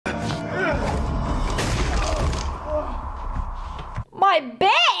my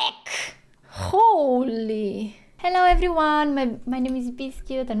back! Holy. Hello everyone, my name is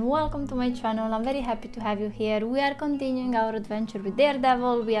BissCute and welcome to my channel. I'm very happy to have you here. We are continuing our adventure with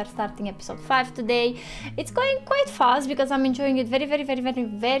Daredevil. We are starting episode 5 today. It's going quite fast because I'm enjoying it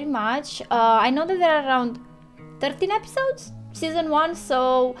very much. I know that there are around 13 episodes season 1,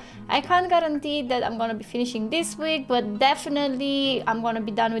 so I can't guarantee that I'm gonna be finishing this week, but definitely I'm gonna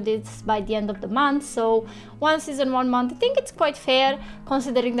be done with this by the end of the month. So one season 1 month, I think it's quite fair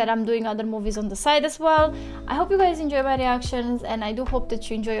considering that I'm doing other movies on the side as well. I hope you guys enjoy my reactions and I do hope that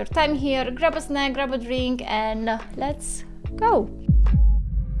you enjoy your time here. Grab a snack, grab a drink, and let's go.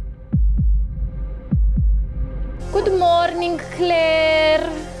 Good morning, Claire.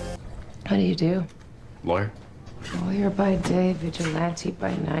 What do you do? Lawyer? Lawyer by day, vigilante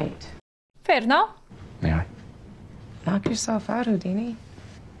by night. Fair, no? May I? Knock yourself out, Houdini.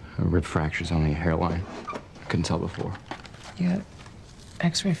 Rib fractures on the hairline. I couldn't tell before. You got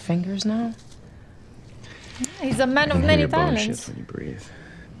x-ray fingers now? He's a man of many talents. When you breathe.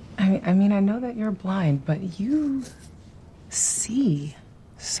 I mean, I know that you're blind, but you see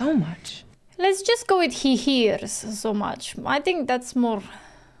so much. Let's just go with he hears so much. I think that's more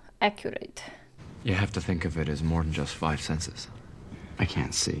accurate. You have to think of it as more than just 5 senses. I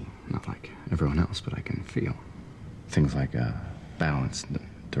can't see, not like everyone else, but I can feel. Things like balance,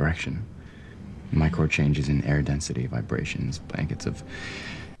 direction, micro changes in air density, vibrations, blankets of...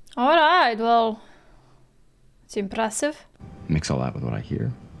 Alright, well, it's impressive. Mix all that with what I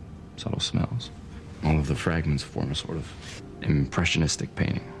hear, subtle smells. All of the fragments form a sort of impressionistic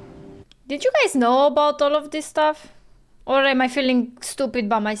painting. Did you guys know about all of this stuff? Or am I feeling stupid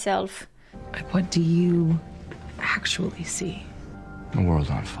by myself? Like, what do you actually see? The world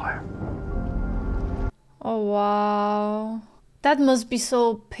on fire. Oh, wow. That must be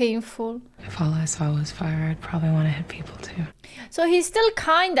so painful. If all I saw was fire, I'd probably want to hit people too. So he still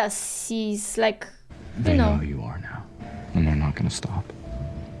kinda sees, like, They know who you are now, and they're not gonna stop.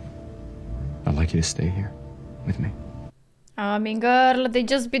 I'd like you to stay here with me. I mean, girl, they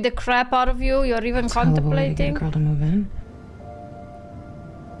just beat the crap out of you. You're even contemplating. A girl to move in.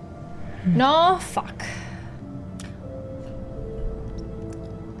 No, fuck.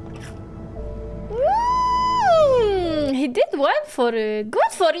 He did well for it.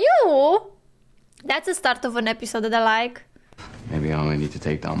 Good for you. That's the start of an episode that I like. Maybe I only need to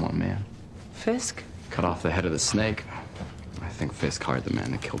take down one man. Fisk? Cut off the head of the snake. I think Fisk hired the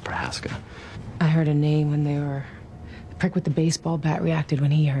man that killed Prohaska. I heard a name when they were... The prick with the baseball bat reacted when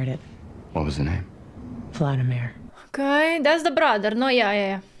he heard it. What was the name? Vladimir. Okay, that's the brother. No,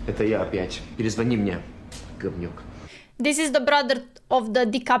 yeah. Это я опять. Перезвони мне, говнюк. This is the brother of the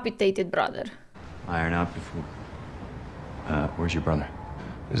decapitated brother. Iron out before. Where's your brother?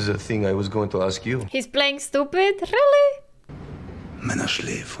 This is a thing I was going to ask you. He's playing stupid? Really? Мы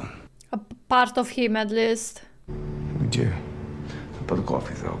нашли его. A part of him, at least. Где? Под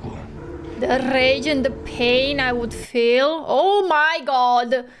кофе за углом. The rage and the pain I would feel. Oh my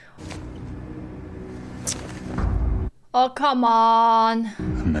god. Oh, come on.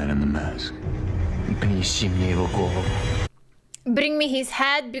 The man in the mask. Принеси мне его голову. Bring me his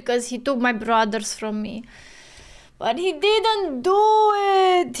head because he took my brothers from me. But he didn't do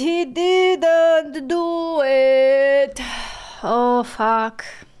it. He didn't do it. Oh, fuck.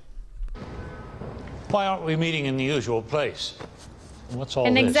 Why aren't we meeting in the usual place? What's all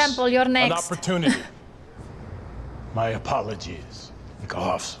An this? example, you're An next. opportunity. My apologies. The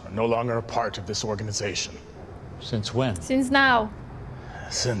Goffs are no longer a part of this organization. Since when? Since now.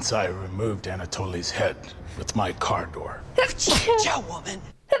 Since I removed Anatoly's head with my car door.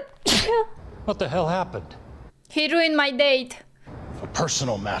 What the hell happened? He ruined my date. A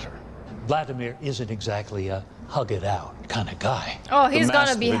personal matter. Vladimir isn't exactly a hug it out kind of guy. Oh, he's The gonna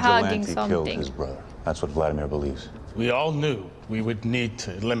masked be hugging vigilante killed something. his brother. That's what Vladimir believes. We all knew we would need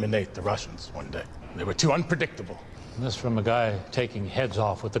to eliminate the Russians one day. They were too unpredictable. And this from a guy taking heads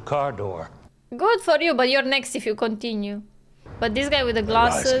off with the car door. Good for you, but you're next if you continue. But this guy with the The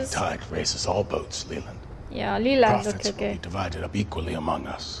rising glasses. tide raises all boats, Leland. Yeah, Leland, Profits will okay. be divided up equally among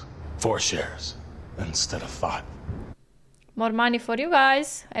us. 4 shares instead of 5. More money for you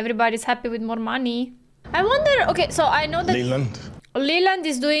guys. Everybody's happy with more money. I wonder, okay, so I know that Leland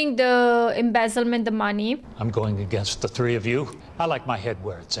is doing the embezzlement, the money. I'm going against the 3 of you. I like my head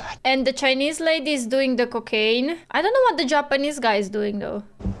where it's at. And the Chinese lady is doing the cocaine. I don't know what the Japanese guy is doing though.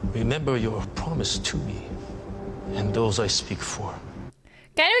 Remember your promise to me and those I speak for.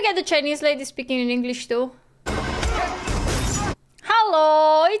 Can we get the Chinese lady speaking in English too?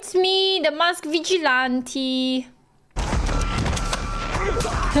 Hello, it's me, the masked vigilante.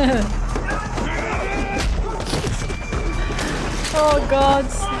 Oh God.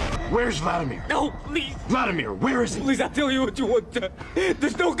 Where's Vladimir? No, please. Vladimir, where is he? Please, I'll tell you what you want.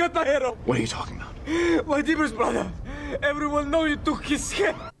 There's no Gatahero. What are you talking about? Vladimir's brother. Everyone know you took his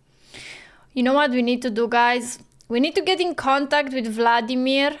head. You know what we need to do, guys? We need to get in contact with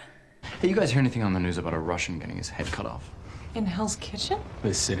Vladimir. Hey, you guys hear anything on the news about a Russian getting his head cut off? In Hell's Kitchen?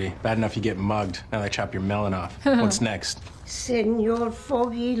 This city. Bad enough you get mugged. Now they chop your melon off. What's next? Señor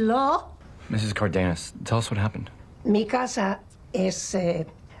Foggy Law, Mrs. Cardenas, tell us what happened. mi casa es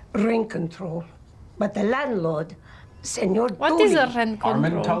rent control, but the landlord, Señor What Tully, is a rent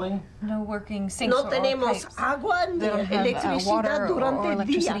Armin control? Tully? No working sinks no or tenemos pipes. agua ni They don't have electricidad water or durante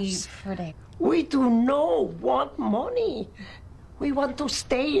electricity días. for days. We do not want money. We want to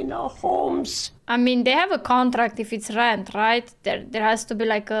stay in our homes. I mean, they have a contract if it's rent, right? There has to be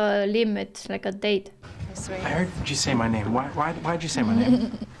like a limit, like a date. I heard you say my name. Why'd you say my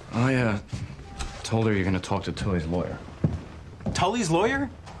name? I told her you're gonna talk to Tully's lawyer. Tully's lawyer?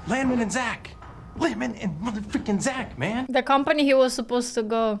 Landman and Zach. Landman and motherfucking Zach, man. The company he was supposed to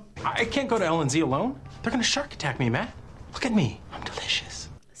go. I can't go to L&Z alone. They're gonna shark attack me, Matt. Look at me. I'm delicious.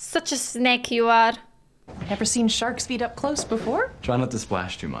 Such a snack you are. Never seen sharks feed up close before? Try not to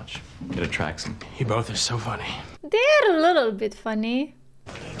splash too much. It attracts them. You both are so funny. They're a little bit funny.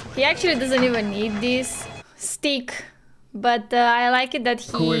 He actually doesn't even need this stick, but I like it that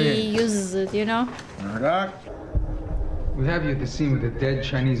he uses it, you know? Murdoch, we have you at the scene with a dead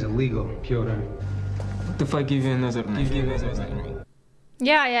Chinese illegal, Pyotr. What the fuck give you another name?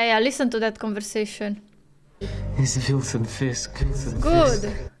 Yeah, listen to that conversation. It's Wilson Fisk.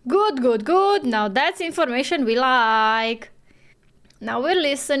 Good. Now that's information we like. Now we're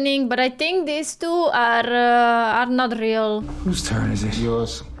listening, but I think these two are not real. Whose turn is it?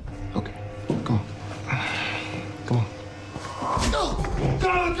 Yours. Okay, come on. Come on.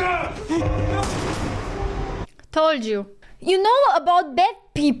 Told you. You know about bad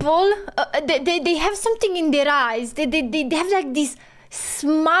people? They have something in their eyes. They have like this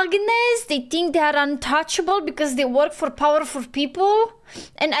smugness. They think they are untouchable because they work for powerful people.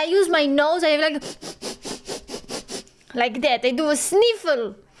 And I use my nose. I have like that. I do a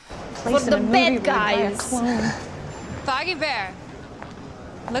sniffle for the bad guys. Foggy Bear,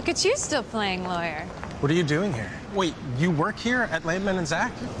 look at you still playing lawyer. What are you doing here? Wait, you work here at Landman and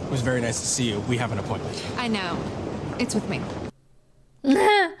Zach? It was very nice to see you. We have an appointment. I know. It's with me.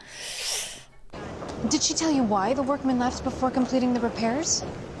 Did she tell you why the workman left before completing the repairs?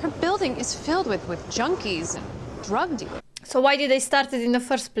 Her building is filled with junkies and drug dealers. So why did they start it in the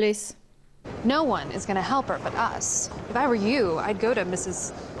first place? No one is gonna help her but us. If I were you, I'd go to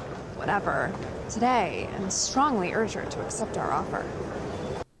Mrs. whatever today and strongly urge her to accept our offer.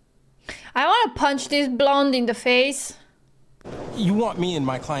 I want to punch this blonde in the face. You want me and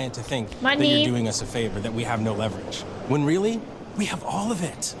my client to think that Money. you're doing us a favor, that we have no leverage. When really, we have all of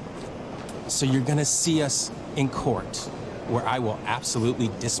it. So you're gonna see us in court, where I will absolutely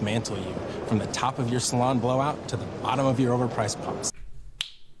dismantle you from the top of your salon blowout to the bottom of your overpriced pumps.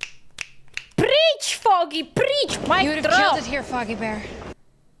 Preach, Foggy, preach! You would have killed it here, Foggy Bear.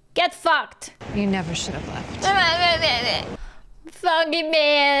 Get fucked. You never should have left. Foggy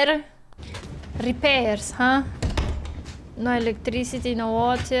Bear. Repairs, huh? No electricity, no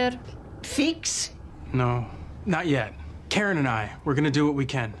water. Fix? No, not yet. Karen and I, we're gonna do what we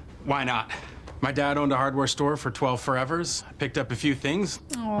can. Why not? My dad owned a hardware store for 12 forevers. I picked up a few things.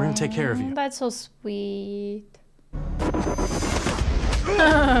 We're gonna take care of you. That's so sweet.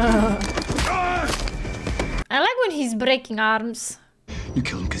 I like when he's breaking arms. You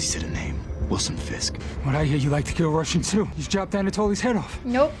killed him because he said a name. Wilson Fisk. What I hear you like to kill Russians too. You chopped Anatoly's head off.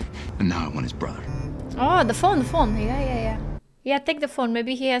 Nope. And now I want his brother. Oh, the phone. Yeah. Yeah, take the phone.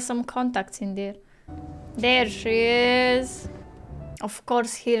 Maybe he has some contacts in there. There she is. Of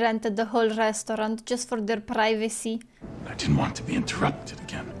course, he rented the whole restaurant just for their privacy. I didn't want to be interrupted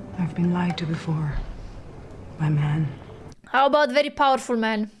again. I've been lied to before. By man. How about very powerful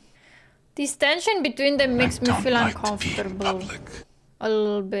man? This tension between them makes me feel uncomfortable. A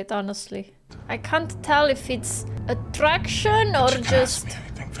little bit, honestly. I can't tell if it's attraction or just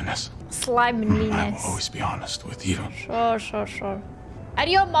slimeliness. I will always be honest with you. Sure. Are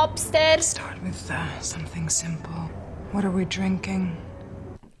you a mobster? Start with something simple. What are we drinking?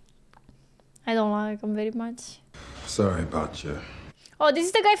 I don't like him very much. Sorry about you. Oh, this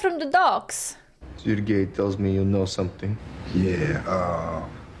is the guy from the docks. Sergey tells me you know something. Yeah,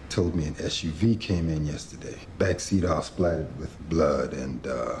 told me an SUV came in yesterday. Backseat all splattered with blood and,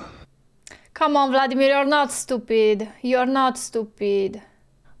 Come on, Vladimir, you're not stupid. You're not stupid.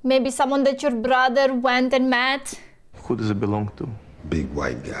 Maybe someone that your brother went and met? Who does it belong to? Big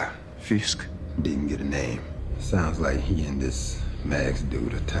white guy. Fisk. Didn't get a name. Sounds like he and this Max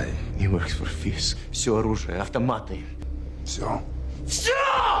dude are tight. He works for Fisk. Все оружие, автоматы. So?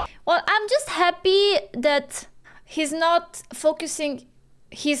 Well, I'm just happy that he's not focusing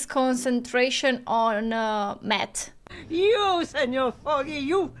his concentration on Matt. You, Senor Foggy,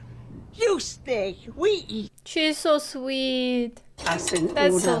 you stay. We eat. She's so sweet. Hacen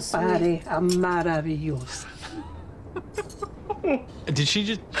That's una so sweet. pareja maravillosa. Did she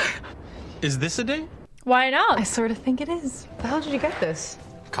just... Is this a day? Why not? I sort of think it is. How did you get this?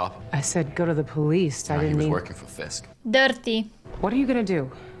 Cop. I said go to the police. I He didn't was mean... working for Fisk. Dirty. What are you gonna do?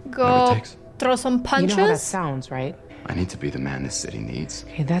 Whatever Go it takes. throw some punches. You know how that sounds, right? I need to be the man this city needs.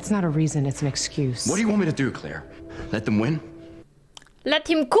 Okay, that's not a reason, it's an excuse. What do you want me to do, Claire? Let them win? Let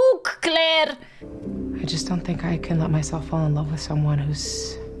him cook, Claire. I just don't think I can let myself fall in love with someone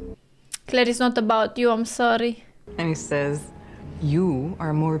who's... Claire, it's not about you, I'm sorry. And he says, you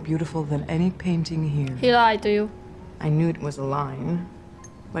are more beautiful than any painting here. He lied to you. I knew it was a line,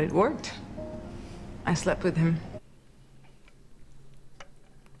 but it worked. I slept with him.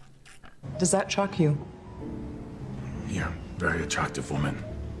 Does that shock you? You're a very attractive woman.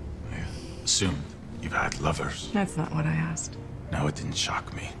 I assumed you've had lovers. That's not what I asked. No, it didn't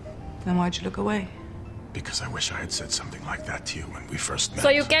shock me. Then why'd you look away? Because I wish I had said something like that to you when we first met. So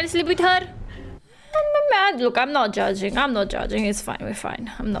you can sleep with her? I'm mad. Look, I'm not judging. I'm not judging. It's fine. We're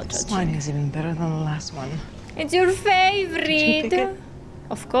fine. I'm not This judging. wine is even better than the last one. It's your Did you pick favorite. it?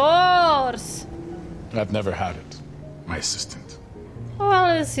 Of course. I've never had it. My assistant.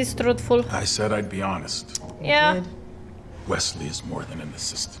 Well, this is truthful. I said I'd be honest. Yeah. Wesley is more than an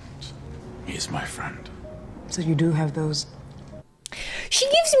assistant. He is my friend. So you do have those... She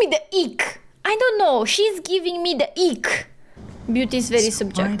gives me the ick. I don't know. She's giving me the ick. Beauty is very Why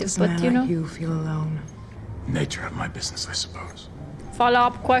subjective, does a but man you know. like you feel alone? Nature of my business, I suppose.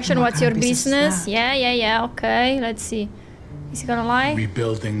 Follow-up question. What What's kind your of business is business? that? Yeah. Okay. Let's see. Is he gonna lie?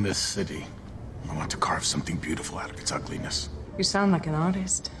 Rebuilding this city. I want to carve something beautiful out of its ugliness. You sound like an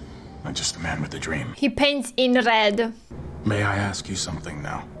artist. Not just a man with a dream. He paints in red. May I ask you something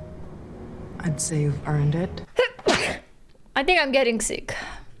now? I'd say you've earned it. I think I'm getting sick.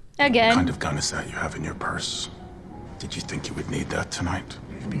 What Again. kind of gun is that you have in your purse? Did you think you would need that tonight?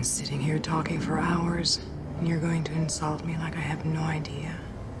 We've been sitting here talking for hours, and you're going to insult me like I have no idea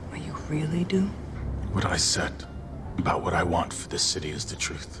what you really do? What I said about what I want for this city is the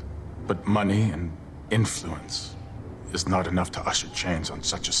truth. But money and influence is not enough to usher change on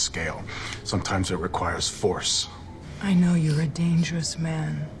such a scale. Sometimes it requires force. I know you're a dangerous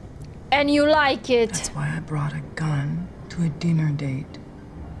man. And you like it. That's why I brought a gun to a dinner date.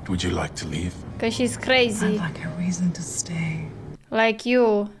 Would you like to leave? Because she's crazy. I'd like a reason to stay. Like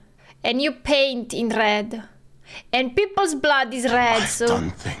you. And you paint in red. And people's blood is red, I've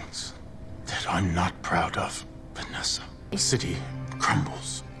done things that I'm not proud of, Vanessa. The city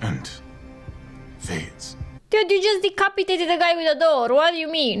crumbles and fades. Dude, you just decapitated a guy with a door. What do you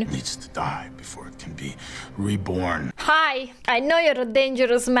mean? It needs to die before it can be reborn. Hi, I know you're a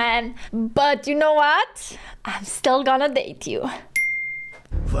dangerous man, but you know what? I'm still gonna date you.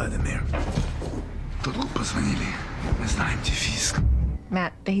 Vladimir. Только позвонили. Мы знаем тебе Фиск.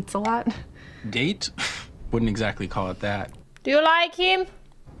 Matt dates a lot. Date? Wouldn't exactly call it that. Do you like him?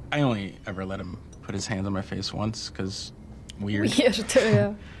 I only ever let him put his hands on my face once, because weird. Weird,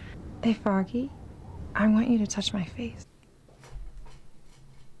 yeah. Hey, Foggy. I want you to touch my face.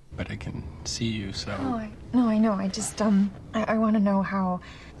 But I can see you, so... No, I know. I just, I want to know how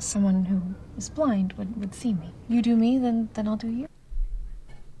someone who is blind would see me. You do me, then I'll do you.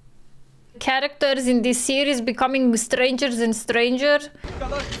 Characters in this series becoming strangers and stranger.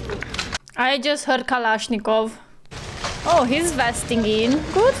 I just heard Kalashnikov. Oh, he's vesting in.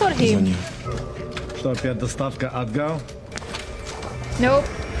 Good for him. Что, опять доставка от Гал? Nope.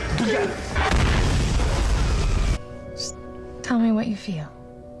 Just tell me what you feel.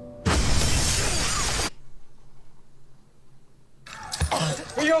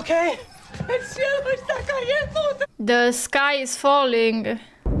 Are you okay? The sky is falling.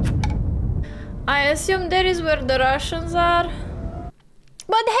 I assume that is where the Russians are.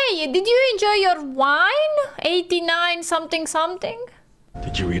 But hey, did you enjoy your wine? 89 something something?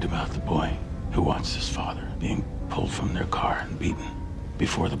 Did you read about the boy who watched his father being pulled from their car and beaten?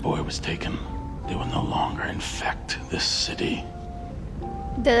 Before the boy was taken, they will no longer infect this city.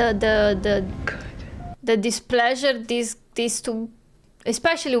 The displeasure these two,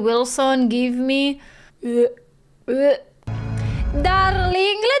 especially Wilson, give me.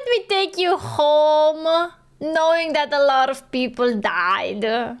 Darling, let me take you home, knowing that a lot of people died.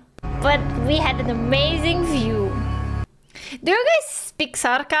 But we had an amazing view. Do you guys speak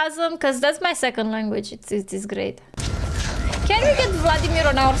sarcasm, because that's my second language. It is great. Can we get Vladimir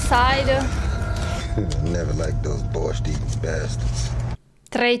on our side? Never liked those borscht-eating bastards.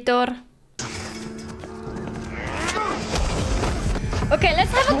 Traitor. Okay,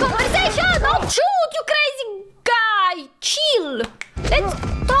 let's have a conversation! Don't shoot, you crazy guy! Chill! Let's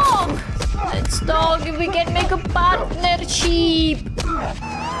talk! Let's talk if we can make a partnership!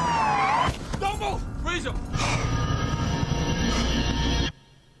 Don't move! Freeze him!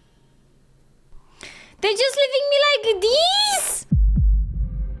 They're just leaving me like this?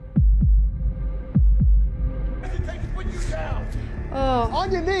 Oh,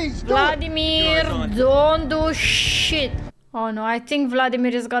 on your knees, Vladimir, don't do shit. Oh no, I think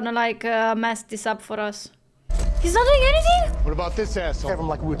Vladimir is gonna like mess this up for us. He's not doing anything? What about this asshole? Have him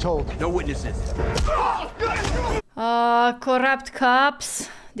like we were told. No witnesses. Corrupt cops.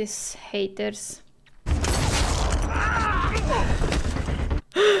 These haters.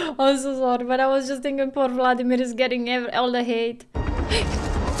 I'm so sorry, but I was just thinking poor Vladimir is getting all the hate.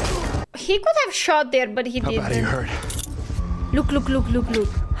 He could have shot there, but he didn't. How bad are you hurt? Look, look, look, look, look.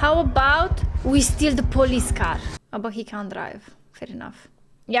 How about we steal the police car? Oh, but he can't drive. Fair enough.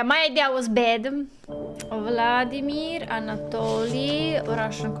 Yeah, my idea was bad. Vladimir, Anatoly,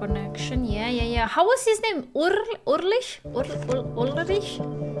 Russian connection. Yeah. How was his name? Ulrich? Ulrich?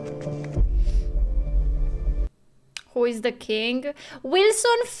 Who is the king?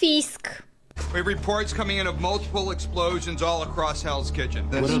 Wilson Fisk. We have reports coming in of multiple explosions all across Hell's Kitchen.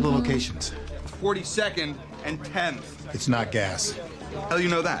 What are the locations? 42nd and 10th. It's not gas. How do you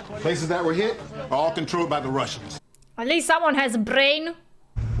know that? Places that were hit are all controlled by the Russians. At least someone has a brain.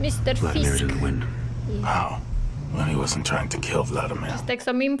 Mr. Vladimir Fisk. didn't win. How? Well, he wasn't trying to kill Vladimir. Let's take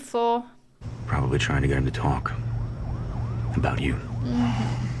some info. Probably trying to get him to talk. About you.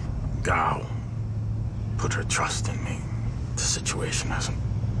 Gao put her trust in me. The situation hasn't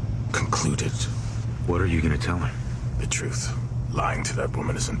concluded. What are you gonna tell her? The truth. Lying to that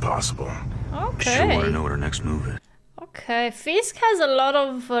woman is impossible. Okay. Sure want to know what her next move is. Okay, Fisk has a lot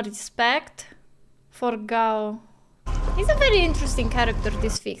of respect for Gao. He's a very interesting character,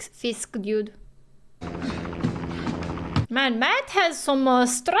 this Fisk dude. Man, Matt has some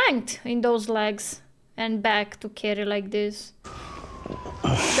strength in those legs and back to carry like this.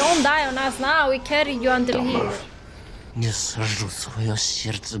 Don't die on us now, we carried you until here.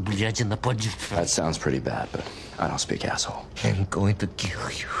 That sounds pretty bad, but I don't speak asshole. I'm going to kill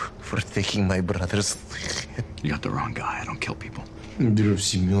you for taking my brother's. You got the wrong guy. I don't kill people. Drove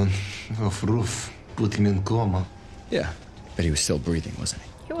Simeon off roof, put him in coma. Yeah, but he was still breathing, wasn't he?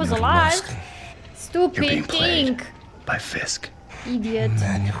 He was alive. Stupid king. By Fisk. Idiot.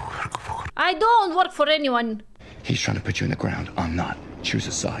 I don't work for anyone. He's trying to put you in the ground. I'm not. Choose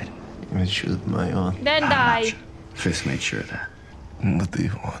a side. I choose my own. Then die. Fisk made sure of that. What do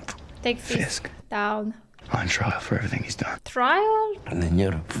you want? Take Fisk down. On trial for everything he's done. Trial? And then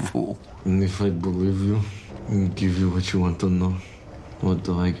you're a fool. And if I believe you and give you what you want to know, what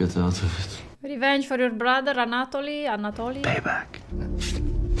do I get out of it? Revenge for your brother, Anatoly. Payback.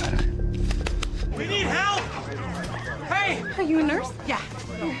 We need help! Hey! Are you a nurse? Yeah.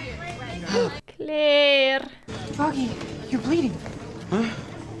 Claire. Foggy, you're bleeding. Huh?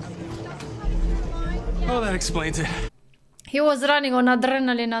 Oh, that explains it. He was running on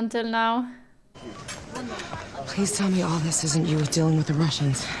adrenaline until now. Please tell me all this isn't you dealing with the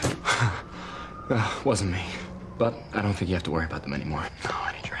Russians. Wasn't me. But I don't think you have to worry about them anymore. No,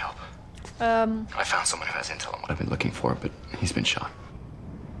 I need your help. I found someone who has intel on what I've been looking for, but he's been shot.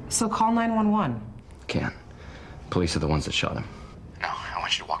 So call 911. Can't. Police are the ones that shot him. No, I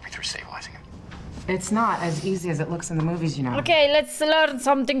want you to walk me through stabilizing him. It's not as easy as it looks in the movies, you know. Okay, let's learn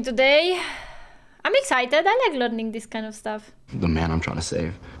something today. I'm excited. I like learning this kind of stuff. The man I'm trying to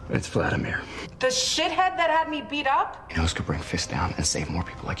save, it's Vladimir. The shithead that had me beat up? He knows to bring Fisk down and save more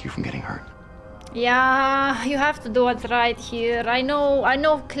people like you from getting hurt. Yeah, you have to do what's right here. I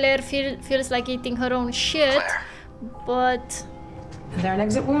know Claire feels like eating her own shit, Claire. But... Is there an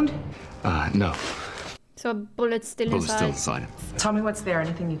exit wound? No. So bullet's still Bullet's inside. still inside him. Tell me what's there,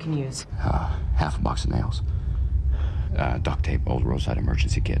 anything you can use. Half a box of nails. Duct tape, old roadside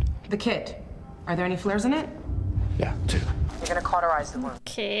emergency kit. The kit. Are there any flares in it? Yeah, 2. You're gonna cauterize the wound.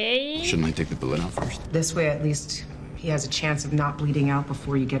 Okay. Shouldn't I take the bullet out first? This way, at least, he has a chance of not bleeding out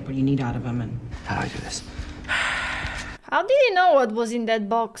before you get what you need out of him. And how do I do this? How did he know what was in that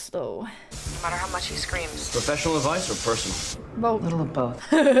box, though? no matter how much he screams. Professional advice or personal? Both. A little of both.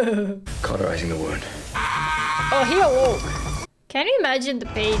 Cauterizing the wound. Oh, he awoke. Can you imagine the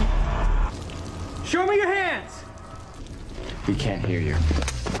pain? Show me your hands! He can't hear you.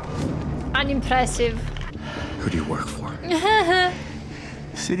 Unimpressive. Who do you work for?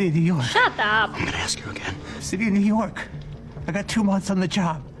 City of New York. Shut up. I'm gonna ask you again. City of New York. I got 2 months on the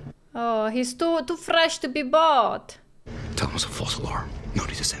job. Oh, he's too fresh to be bought. Tell him it's a false alarm. No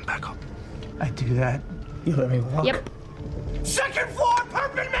need to send backup. I do that. You let me walk. Yep. Second floor,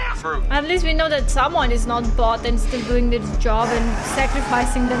 apartment master. At least we know that someone is not bought and still doing this job and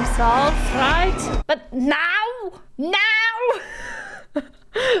sacrificing themselves, right? But now?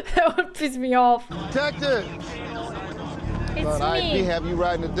 That would piss me off. Detective! It's Thought me. I'd have you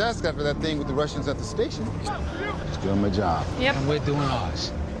riding the desk after that thing with the Russians at the station. Just doing my job. Yep. And we're doing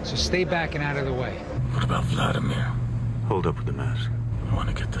ours. So stay back and out of the way. What about Vladimir? Hold up with the mask. I want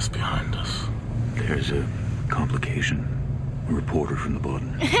to get this behind us. There's a complication. A reporter from the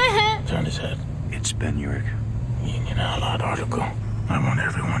bottom. Turn his head. It's Ben Urich. Union Outlaw article. I want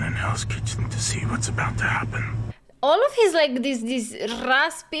everyone in Hell's Kitchen to see what's about to happen. All of his like this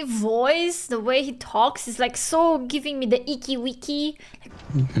raspy voice, the way he talks is like so giving me the icky wicky.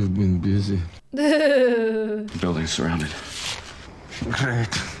 I've been busy. The building's surrounded.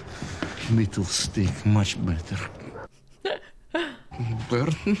 Great. Little steak, much better.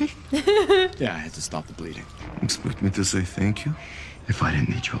 Burn? Yeah, I had to stop the bleeding. Expect me to say thank you? If I didn't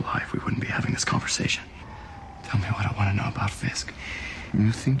need you alive, we wouldn't be having this conversation. Tell me what I want to know about Fisk.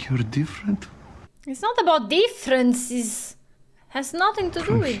 You think you're different? It's not about differences. Has nothing to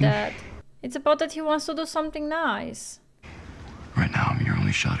do with that. It's about that he wants to do something nice. Right now, I'm your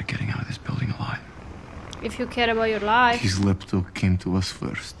only shot at getting out of this building alive. If you care about your life. His laptop came to us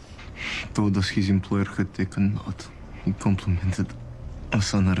first. Told us his employer had taken note. He complimented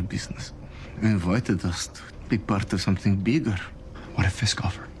us on our business. Invited us to be part of something bigger. What did Fisk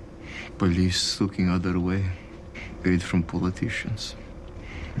offer? Police looking other way. Aid from politicians.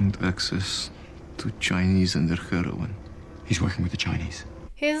 And access to Chinese and their heroin. He's working with the Chinese.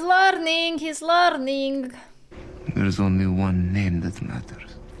 He's learning, he's learning. There's only one name that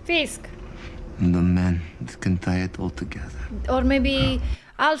matters. Fisk. And the man that can tie it all together. Or maybe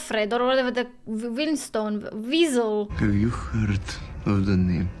Alfred, or whatever the Winston, Weasel. Have you heard of the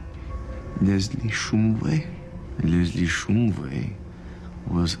name Leslie Shumway? Leslie Shumway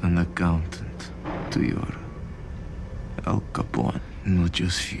was an accountant to your Al Capone, not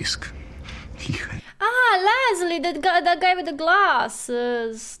just Fisk. He had... Leslie, that guy with the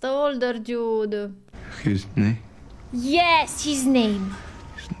glasses, the older dude. His name? Yes, his name.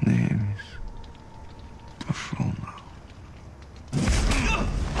 His name is Patrona.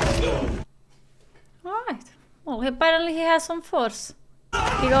 Alright. Well, apparently he has some force.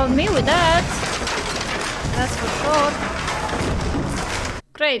 He got me with that. That's for sure.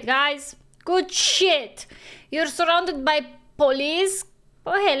 Great, guys. Good shit. You're surrounded by police.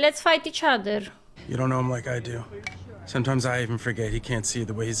 Oh, hey, let's fight each other. You don't know him like I do. Sometimes I even forget he can't see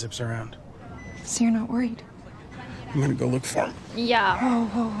the way he zips around. So you're not worried? I'm gonna go look for him. Yeah.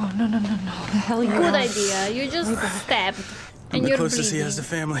 Oh, no. The hell you Good idea. You just stabbed. I'm And the you're closest bleeding. he has to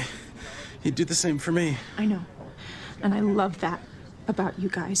family. He'd do the same for me. I know. And I love that about you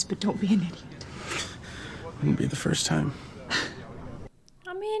guys, but don't be an idiot. Wouldn't be the first time.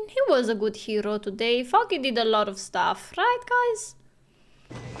 I mean, he was a good hero today. Foggy did a lot of stuff, right, guys?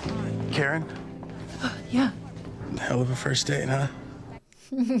 Karen? Yeah. Hell of a first date, huh?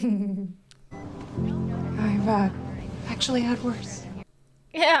 I've actually had worse.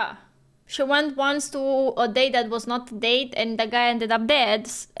 Yeah. She went once to a date that was not a date, and the guy ended up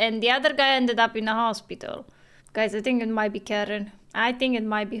dead, and the other guy ended up in a hospital. Guys, I think it might be Karen. I think it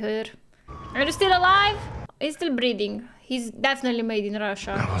might be her. Are you still alive? He's still breathing. He's definitely made in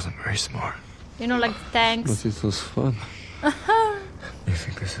Russia. That wasn't very smart. You know, like tanks. But it was fun. You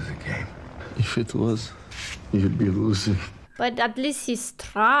think this is a game? If it was, you'd be losing. But at least he's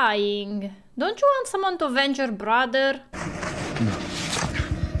trying. Don't you want someone to avenge your brother? No.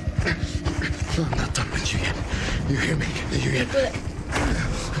 I'm not done with you yet. You hear me? You hear me?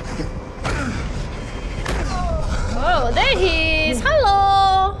 Oh, there he is.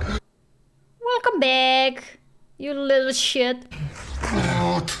 Hello. Welcome back, you little shit.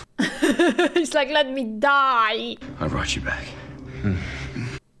 He's like, let me die. I brought you back.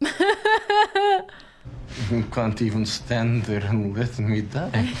 You can't even stand there and let me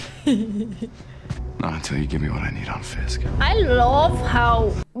die. Not until you give me what I need on Fisk. I love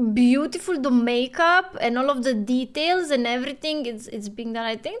how beautiful the makeup and all of the details and everything it's being done.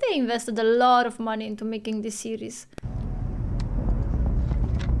 I think they invested a lot of money into making this series.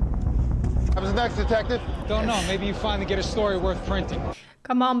 What's next, detective? Don't know. Maybe you finally get a story worth printing.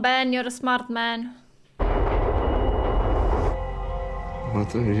 Come on, Ben, you're a smart man.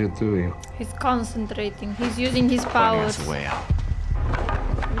 What are you doing? He's concentrating. He's using his powers. Finding us a way out.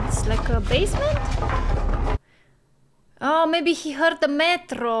 It's like a basement? Oh, maybe he heard the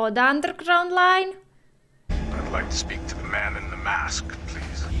metro, the underground line? I'd like to speak to the man in the mask,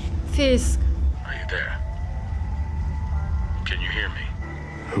 please. Fisk. Are you there? Can you hear me?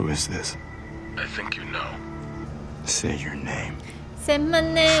 Who is this? I think you know. Say your name. Say my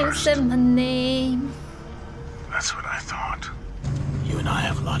name, say my name. That's what I thought. You and I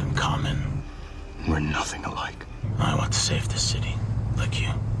have a lot in common. We're nothing alike. I want to save this city, like you.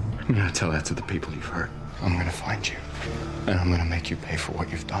 I'm gonna tell that to the people you've hurt. I'm gonna find you. And I'm gonna make you pay for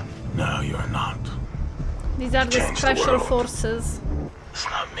what you've done. No, you're not. These are the special forces. It's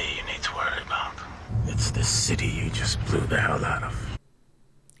not me you need to worry about. It's this city you just blew the hell out of.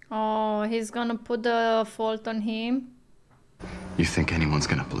 Oh, he's gonna put the fault on him. You think anyone's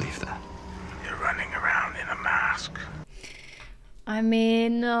gonna believe that? You're running around in a mask. I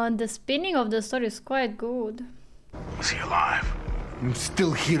mean, the spinning of the story is quite good. Was he alive? I'm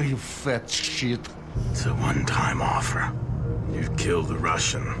still here, you fat shit. It's a one-time offer. You've killed the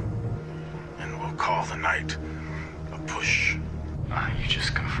Russian. And we'll call the night a push. You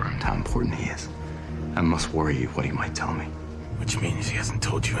just confirmed how important he is. I must worry you what he might tell me. Which means he hasn't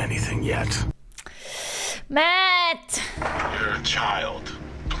told you anything yet. Matt! You're a child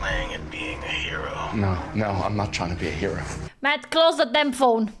playing at being a hero. No, I'm not trying to be a hero. Matt, close the damn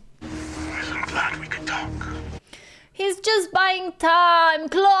phone. I'm glad we could talk. He's just buying time.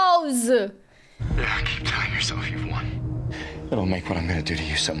 Close! Yeah, keep telling yourself you've won. It'll make what I'm gonna do to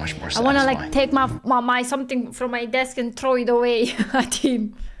you so much more I satisfying. wanna like take my something from my desk and throw it away at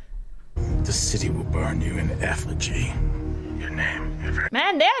him. The city will burn you in effigy. Your name,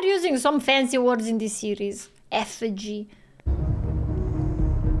 Man, they are using some fancy words in this series. Effigy.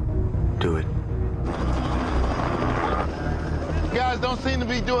 Do it. You guys don't seem to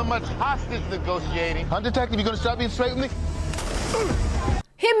be doing much hostage negotiating. Huh, Detective, you gonna stop being straight with me?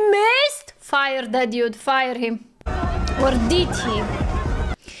 He missed? Fire that dude, fire him. Or did he?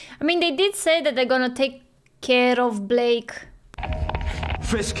 I mean, they did say that they're gonna take care of Blake.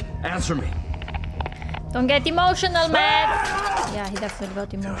 Fisk, answer me. Don't get emotional, Matt. Yeah, he definitely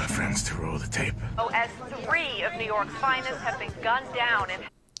got emotional. Tell our friends to roll the tape. As 3 of New York's finest have been gunned down and...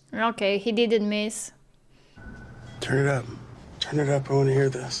 Okay, he didn't miss. Turn it up. Turn it up, I want to hear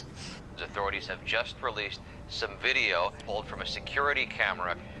this. Authorities have just released some video pulled from a security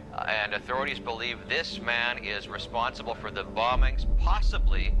camera, and authorities believe this man is responsible for the bombings,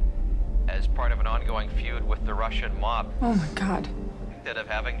 possibly as part of an ongoing feud with the Russian mob. Oh my God. Instead of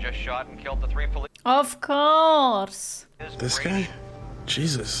having just shot and killed the 3 police. Of course. This guy?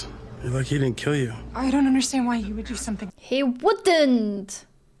 Jesus. You're lucky he didn't kill you. I don't understand why he would do something. He wouldn't.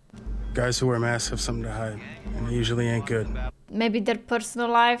 Guys who wear masks have something to hide, and it usually ain't good. Maybe their personal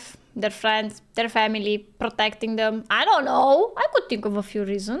life, their friends, their family, protecting them. I don't know. I could think of a few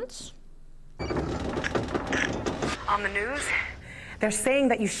reasons. On the news, they're saying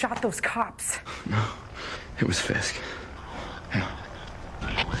that you shot those cops. No, it was Fisk. Hang on.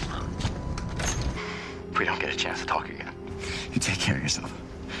 If we don't get a chance to talk again, you take care of yourself.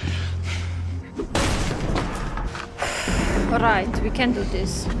 Alright, we can do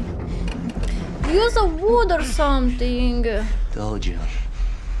this. Use a wood or something. Told you.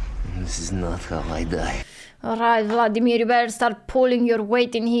 This is not how I die. Alright, Vladimir, you better start pulling your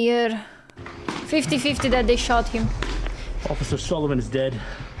weight in here. 50-50 that they shot him. Officer Sullivan is dead.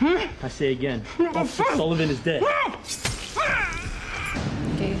 I say again, Officer Sullivan is dead.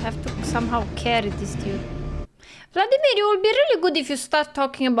 Okay, you have to somehow carry this dude. Vladimir, it would be really good if you start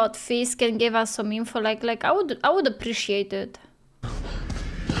talking about Fisk and give us some info. Like I would appreciate it.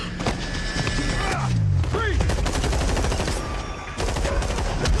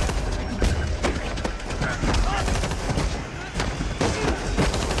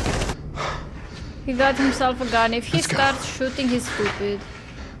 He got himself a gun. If he starts shooting, he's stupid.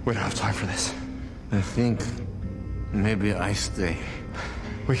 We don't have time for this. I think maybe I stay.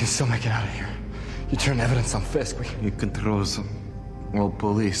 We can still make it out of here. You turn evidence on Fisk. You control some. Well,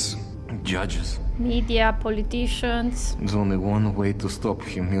 police, judges. Media, politicians. There's only one way to stop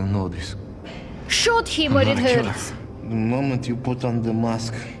him, you know this. Shoot him where it hurts. The moment you put on the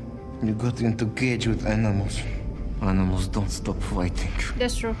mask, you got into cage with animals. Animals don't stop fighting.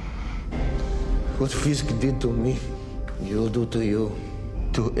 That's true. What Fisk did to me, you'll do to you,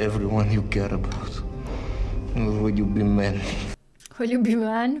 to everyone you care about. Or will you be man? Will you be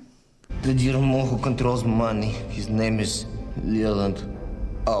man? The Dirmo who controls money, his name is Leland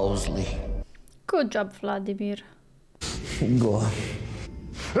Owsley. Good job, Vladimir. Go on.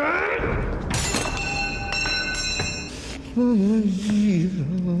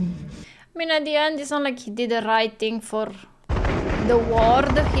 I mean, at the end, it's not like he did the right thing for the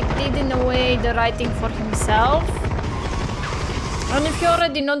world. He did, in a way, the right thing for himself. And if you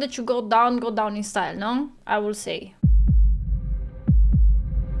already know that you go down in style, no? I will say.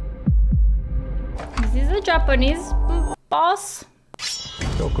 Is this a Japanese boss?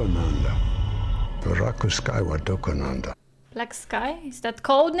 Dokonanda. Baraku Sky wa Dokonanda. Black Sky? Is that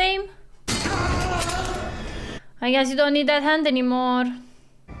code name? I guess you don't need that hand anymore.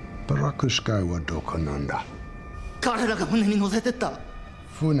 Baraku Sky wa Dokonanda. Who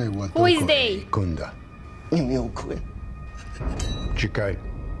is they? Kunda. Chikai.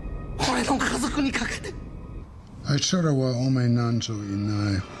 Aitsara wa ome nanzo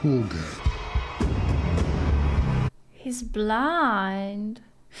inai huga. He's blind.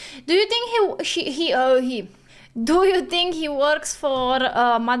 Do you think do you think he works for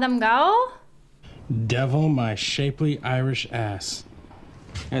Madame Gao? Devil my shapely Irish ass.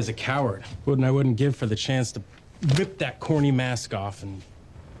 As a coward, I wouldn't give for the chance to rip that corny mask off and...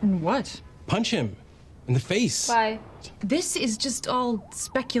 And what? Punch him in the face. Why? This is just all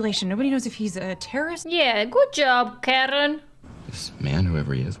speculation. Nobody knows if he's a terrorist. Yeah, good job, Karen. This man,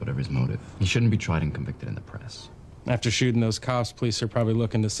 whoever he is, whatever his motive, he shouldn't be tried and convicted in the press. After shooting those cops, police are probably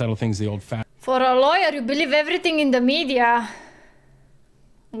looking to settle things the old-fashioned. For a lawyer, you believe everything in the media.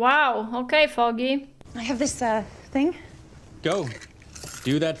 Wow. Okay, Foggy. I have this thing. Go.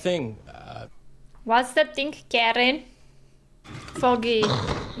 Do that thing. What's that thing, Karen? Foggy,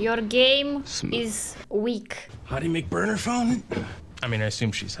 your game is weak. How do you make burner phone? I mean, I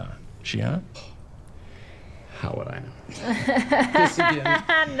assume she's hot. She hot? How would I know? This again.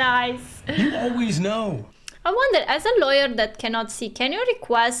 Nice. You always know. I wonder, as a lawyer that cannot see, can you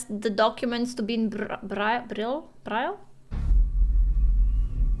request the documents to be in Braille?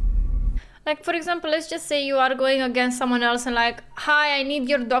 Like, for example, let's just say you are going against someone else and like, hi, I need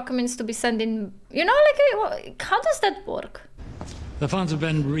your documents to be sent in. You know, like, how does that work? The funds have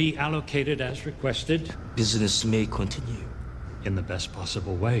been reallocated as requested. Business may continue. In the best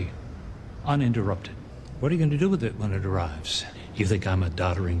possible way. Uninterrupted. What are you going to do with it when it arrives? You think I'm a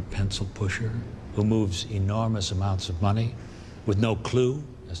doddering pencil pusher who moves enormous amounts of money with no clue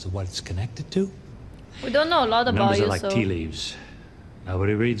as to what it's connected to? We don't know a lot about Numbers you, are like tea leaves.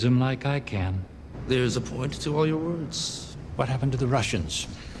 Nobody reads them like I can. There's a point to all your words. What happened to the Russians?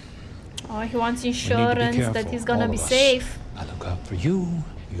 Oh, he wants insurance that he's gonna be safe. I look out for you,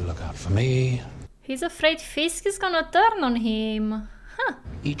 you look out for me. He's afraid Fisk is gonna turn on him. Huh.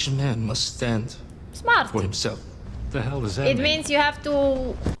 Each man must stand Smart. for himself. The hell does that It mean? means you have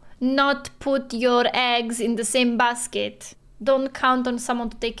to not put your eggs in the same basket. Don't count on someone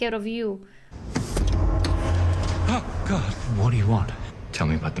to take care of you. Oh, God. What do you want? Tell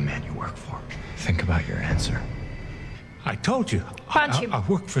me about the man you work for. Think about your answer. I told you. Punch him. I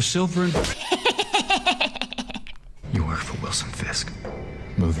work for Silver and... You work for Wilson Fisk,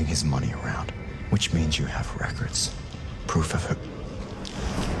 moving his money around, which means you have records. Proof of it.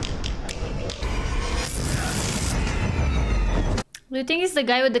 Do you think it's the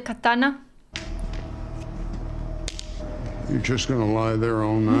guy with the katana? You're just gonna lie there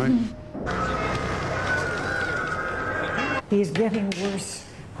all night? He's getting worse.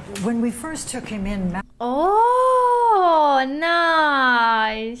 When we first took him in... Oh,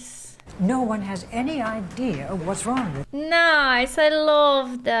 nice. No one has any idea what's wrong with him. Nice, I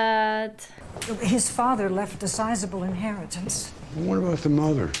love that. His father left a sizable inheritance. What about the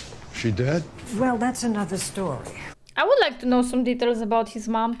mother? She dead? Well, that's another story. I would like to know some details about his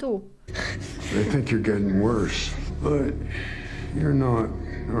mom too. They think you're getting worse, but you're not,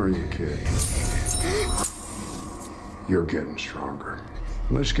 are you, kid? You're getting stronger.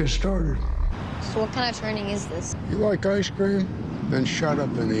 Let's get started. So what kind of training is this? You like ice cream? Then shut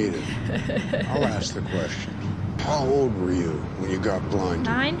up and eat it. I'll ask the questions. How old were you when you got blinded?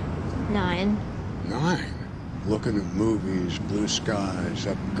 9? 9. 9? Looking at movies, blue skies,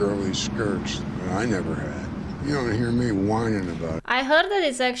 up girly skirts that I never had. You don't hear me whining about it. I heard that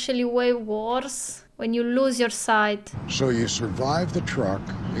it's actually way worse when you lose your sight. So you survive the truck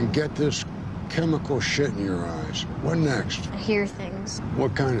and get this chemical shit in your eyes. What next? I hear things.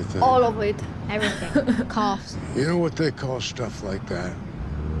 What kind of thing? All of it. Everything. Coughs. You know what they call stuff like that?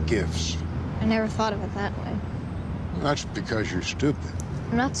 Gifts. I never thought of it that way. That's because you're stupid.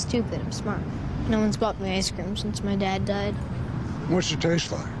 I'm not stupid, I'm smart. No one's bought me ice cream since my dad died. What's it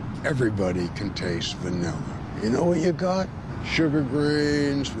taste like? Everybody can taste vanilla. You know what you got? Sugar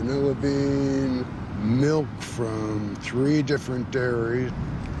grains, vanilla bean, milk from 3 different dairies,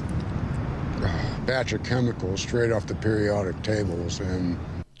 a batch of chemicals straight off the periodic tables, and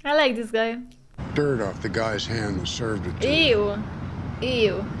I like this guy. dirt off the guy's hand that served it to you. Ew.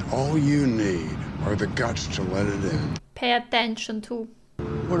 Ew. All you need are the guts to let it in. Pay attention too.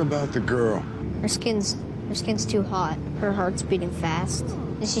 What about the girl? Her skin's Her skin's too hot. Her heart's beating fast.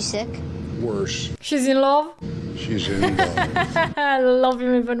 Is she sick? Worse. She's in love? She's in love. I love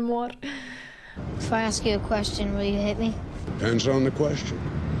him even more. If I ask you a question, will you hit me? Depends on the question.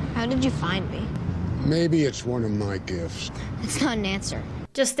 How did you find me? Maybe it's one of my gifts. It's not an answer.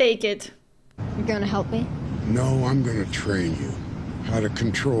 Just take it. You're gonna help me? No, I'm gonna train you. How to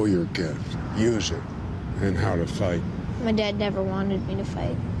control your gift, use it, and how to fight. My dad never wanted me to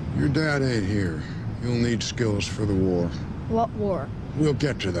fight. Your dad ain't here. You'll need skills for the war. What war? We'll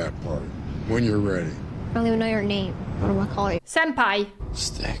get to that part when you're ready. I don't even know your name. What do I call you? Senpai.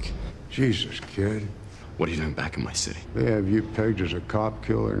 Stick. Jesus, kid. What are you doing back in my city? They have you pegged as a cop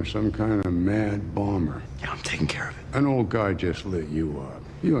killer and some kind of mad bomber. Yeah, I'm taking care of it. An old guy just lit you up.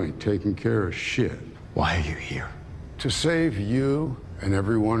 You ain't taking care of shit. Why are you here? To save you and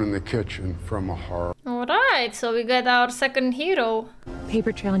everyone in the kitchen from a horror. Alright, so we get our second hero.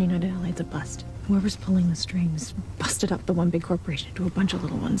 Paper trail in United Airlines a bust. Whoever's pulling the strings busted up the one big corporation into a bunch of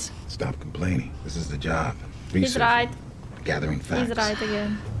little ones. Stop complaining. This is the job. He's right. Gathering facts. He's right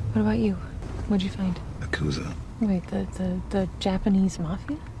again. What about you? What'd you find? Yakuza. Wait, the Japanese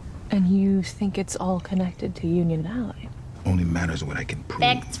mafia? And you think it's all connected to Union Allied? Only matters what I can prove.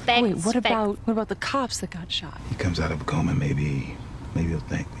 Facts, Wait, what about the cops that got shot? He comes out of a coma, maybe he'll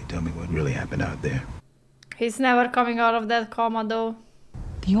thank me. Tell me what really happened out there. He's never coming out of that coma though.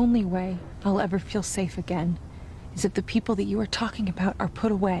 The only way I'll ever feel safe again is if the people that you are talking about are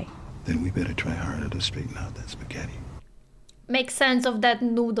put away. Then we better try harder to straighten out that spaghetti. Make sense of that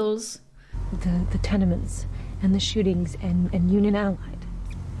noodles. The tenements and the shootings and Union Allied.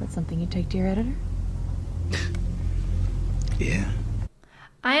 That's something you take to your editor? Yeah.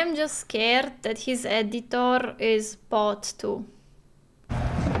 I am just scared that his editor is bot too.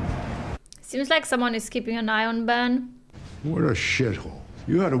 Seems like someone is keeping an eye on Ben. What a shithole.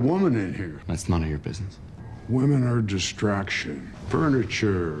 You had a woman in here. That's none of your business. Women are distraction.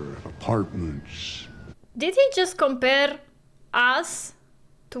 Furniture, apartments. Did he just compare us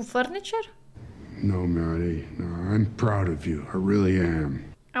to furniture? No, Maddie. No, I'm proud of you. I really am.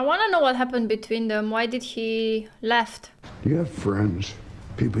 I want to know what happened between them. Why did he left? Do you have friends?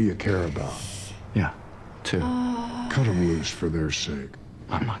 People you care about? Yeah, two. Cut them loose for their sake.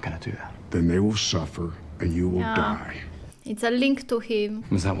 I'm not gonna do that. Then they will suffer and you will die. It's a link to him.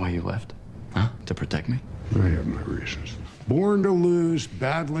 Is that why you left? Huh? To protect me? I have my reasons. Born to lose,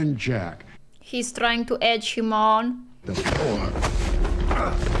 battling Jack. He's trying to edge him on.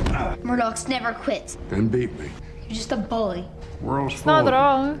 Murdoch's never quits. Then beat me. You're just a bully. World's It's full not of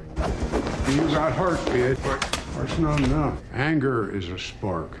wrong. it. You got heart, kid, but that's not enough. Anger is a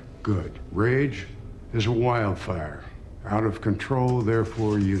spark. Good. Rage is a wildfire. Out of control,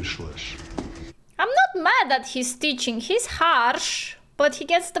 therefore useless. I'm not mad that he's teaching. He's harsh, but he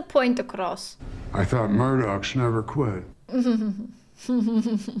gets the point across. I thought Murdoch's never quit. I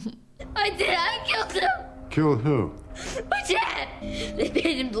did. I killed him. Killed who? My dad. They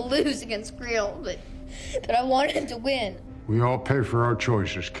made him to lose against Creel, but I wanted him to win. We all pay for our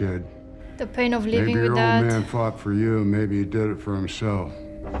choices, kid. The pain of living Maybe with your that. old man fought for you, maybe he did it for himself.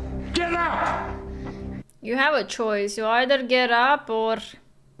 Get out! You have a choice. You either get up or...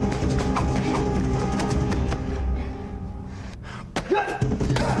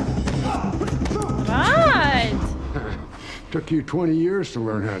 Right! Took you 20 years to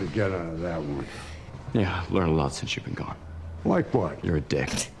learn how to get out of that one. Yeah, I've learned a lot since you've been gone. Like what? You're a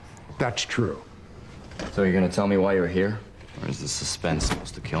dick. That's true. So you're gonna tell me why you're here? Or is the suspense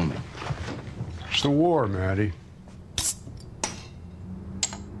supposed to kill me? It's the war, Maddie.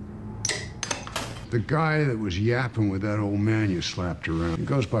 The guy that was yapping with that old man you slapped around, he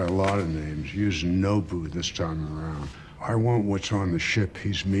goes by a lot of names, using Nobu this time around. I want what's on the ship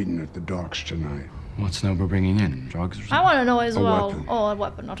he's meeting at the docks tonight. What's Nobu bringing in? Drugs or something? I want to know as well. Weapon. Oh, a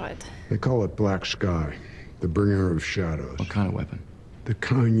weapon, alright. They call it Black Sky, the bringer of shadows. What kind of weapon? The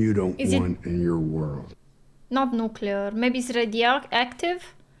kind you don't Is it- want in your world. Not nuclear. Maybe it's radioactive?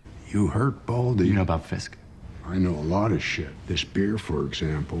 You hurt Baldy. You know about Fisk? I know a lot of shit. This beer, for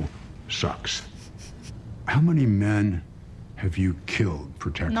example, sucks. How many men have you killed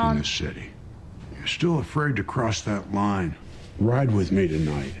protecting None. this city? You're still afraid to cross that line. Ride with me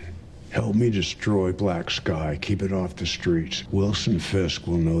tonight. Help me destroy Black Sky. Keep it off the streets. Wilson Fisk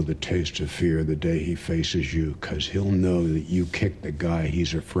will know the taste of fear the day he faces you, because he'll know that you kicked the guy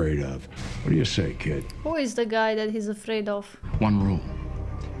he's afraid of. What do you say, kid? Who is the guy that he's afraid of? One rule.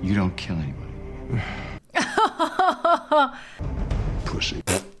 You don't kill anybody. Pussy.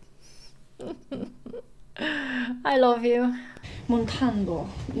 I love you. Montando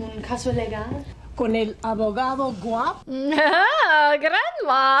un caso legal con el abogado guapo. Ah,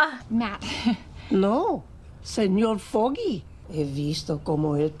 grandma. Matt. No, Señor Foggy, he visto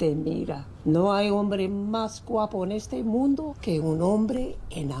como él te mira. No hay hombre más guapo en este mundo que un hombre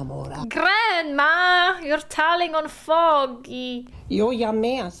enamorado. Grandma, you're telling on Foggy. Yo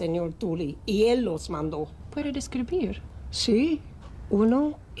llamé a señor Tully y él los mandó. ¿Puede describir? Sí,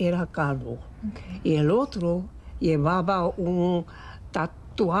 uno era calvo y el otro llevaba un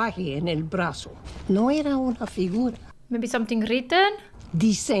tatuaje en el brazo. No era una figura. Maybe something written?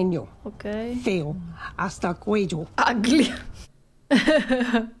 Diseño. Okay. Feo. Hasta cuello. Ugly.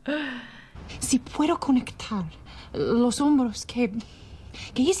 Si puedo conectar los hombros que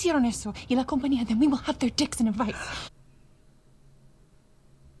hicieron eso y la compañía, then we will have their dicks in a vice.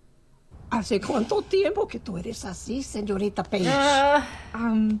 ¿Hace cuánto tiempo que tú eres así, señorita Page?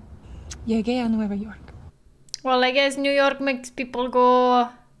 Llegué a Nueva York. Well, I guess New York makes people go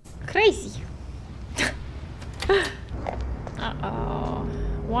crazy. Uh-oh.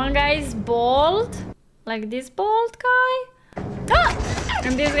 One guy is bald. Like this bald guy. Ah!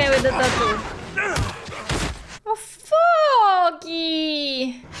 And this guy with the tattoo. Oh,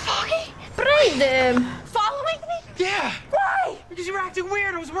 Foggy! Foggy? Pray them! Following me? Yeah! Why? Because you were acting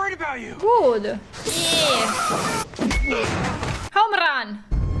weird. I was worried about you. Good. Yeah. Home run!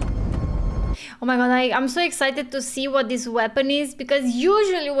 Oh my god, I'm so excited to see what this weapon is, because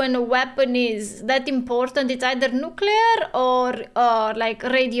usually when a weapon is that important, it's either nuclear or like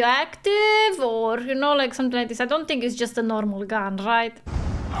radioactive or, you know, like something like this. I don't think it's just a normal gun, right?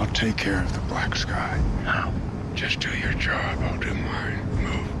 I'll take care of the black sky. Now, just do your job. I'll do mine.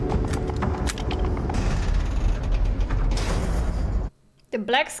 Move. The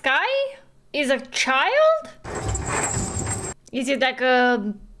black sky is a child? Is it like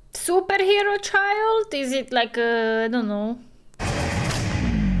a superhero child? Is it like a, I don't know.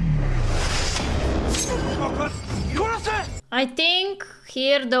 I think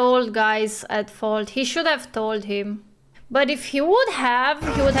here the old guy's at fault. He should have told him. But if he would have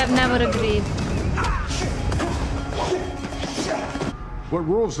never agreed. What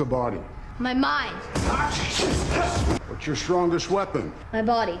rules the body? My mind. What's your strongest weapon? My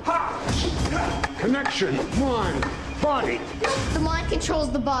body. Connection. Mind. Body. The mind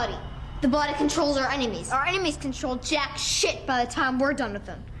controls the body. The body controls our enemies. Our enemies control jack shit by the time we're done with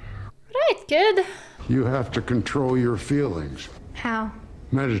them. Right, kid. You have to control your feelings. How?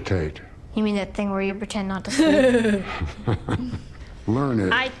 Meditate. You mean that thing where you pretend not to sleep? Learn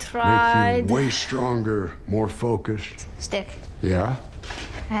it. I tried. Make you way stronger, more focused. Stick. Yeah?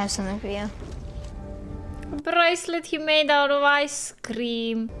 I have something for you. A bracelet he made out of ice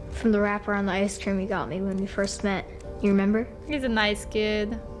cream. From the wrapper on the ice cream you got me when we first met. You remember? He's a nice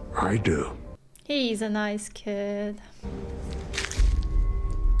kid. I do. He's a nice kid.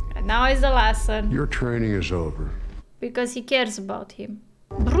 And now is the lesson. Your training is over. Because he cares about him.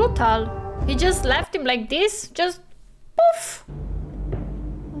 Brutal. He just left him like this. Just poof.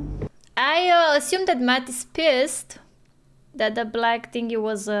 I assume that Matt is pissed that the black thingy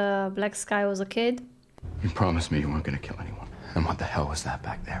was black sky was a kid. You promised me you weren't gonna kill anyone. And what the hell was that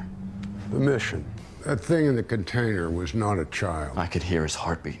back there? The mission. That thing in the container was not a child. I could hear his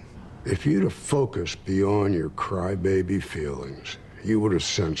heartbeat. If you'd have focused beyond your crybaby feelings, you would have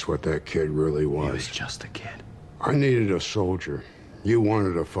sensed what that kid really was. He was just a kid. I needed a soldier. You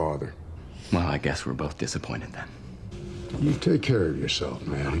wanted a father. Well, I guess we're both disappointed then. You take care of yourself,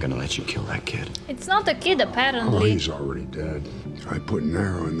 man. I'm gonna let you kill that kid. It's not a kid, apparently. Oh, he's already dead. I put an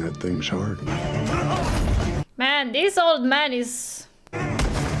arrow in that thing's heart. Man, this old man is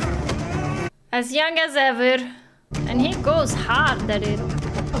as young as ever. And he goes hard at it.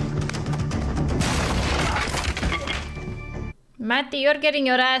 Matty, you're getting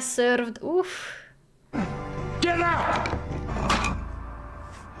your ass served. Oof. Get out!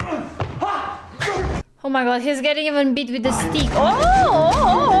 Oh my god, he's getting even beat with the stick.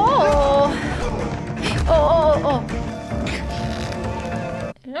 Oh!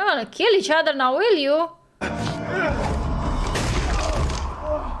 You're not gonna kill each other now, will you?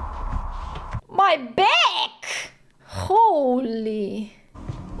 My back! Holy.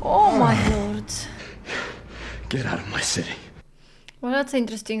 Oh my lord. Get out of my city. Well, that's an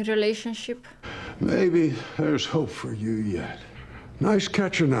interesting relationship. Maybe there's hope for you yet. Nice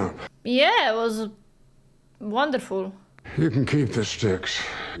catching up. Yeah, it was wonderful. You can keep the sticks.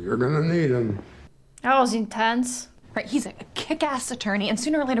 You're gonna need them. That was intense. Right, he's a kick-ass attorney, and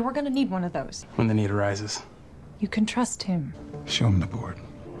sooner or later we're gonna need one of those. When the need arises. You can trust him. Show him the board.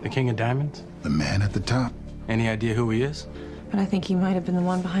 The King of Diamonds? The man at the top. Any idea who he is? But I think he might have been the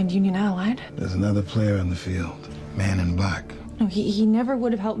one behind Union Allied. There's another player on the field. Man in black. No, he never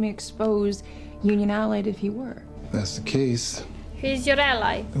would have helped me expose Union Allied if he were. If that's the case, He's your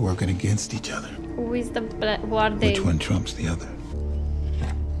ally. they're working against each other. Who is the who are they? Which one trumps the other?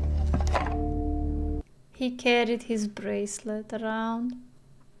 He carried his bracelet around.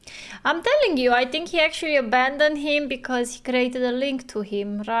 I'm telling you, I think he actually abandoned him because he created a link to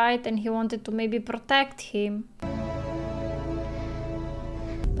him, right? And he wanted to maybe protect him.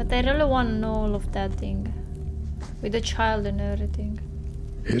 But I really want to know all of that thing. With the child and everything.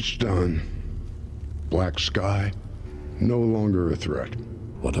 It's done. Black Sky, no longer a threat.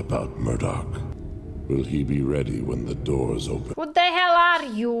 What about Murdoch? Will he be ready when the doors open? Who the hell are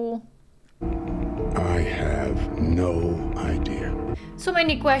you? I have no idea. So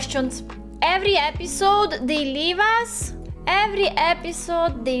many questions. Every episode they leave us. Every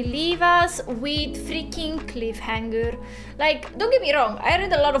episode they leave us with freaking cliffhanger. Like, don't get me wrong, I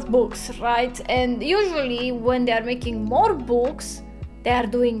read a lot of books, right? And usually when they are making more books, they are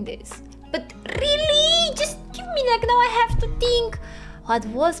doing this. But really, just give me, like, now I have to think. What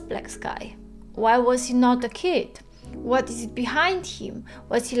was Black Sky? Why was he not a kid? What is it behind him?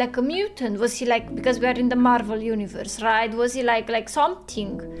 Was he like a mutant? Was he like, because we are in the Marvel universe, right? Was he like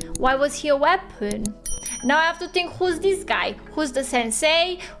something? Why was he a weapon? Now I have to think, who's this guy? Who's the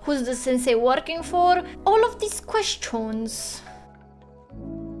sensei? Who's the sensei working for? All of these questions.